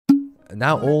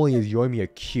not only is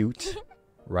Yoimiya cute,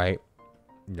 right?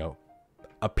 You know,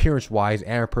 appearance-wise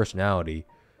and her personality,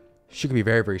 she can be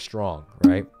very, very strong,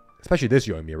 right? Especially this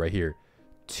Yoimiya right here.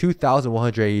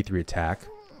 2,183 attack,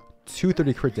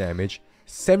 230 crit damage,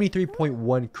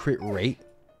 73.1 crit rate,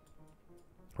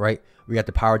 right? We got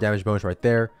the power damage bonus right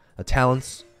there. The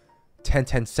talents,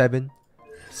 10-10-7,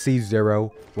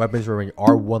 C0. Weapons, we're running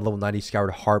R1 level 90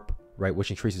 Scoured Harp, right, which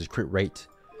increases crit rate.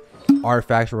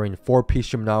 Artifacts, we're running 4-piece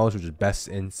Gem Knowledge, which is best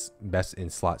in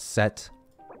slot set.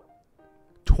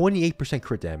 28%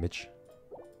 crit damage.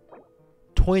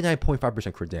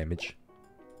 29.5% crit damage.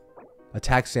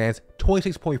 Attack Sands,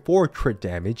 26.4 crit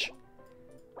damage.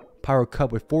 Power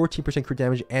Cup with 14% crit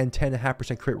damage and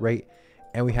 10.5% crit rate.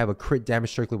 And we have a crit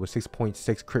damage circlet with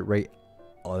 6.6 crit rate,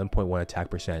 11.1 attack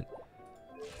percent.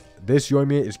 This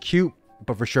Yoimiya is cute,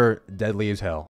 but for sure deadly as hell.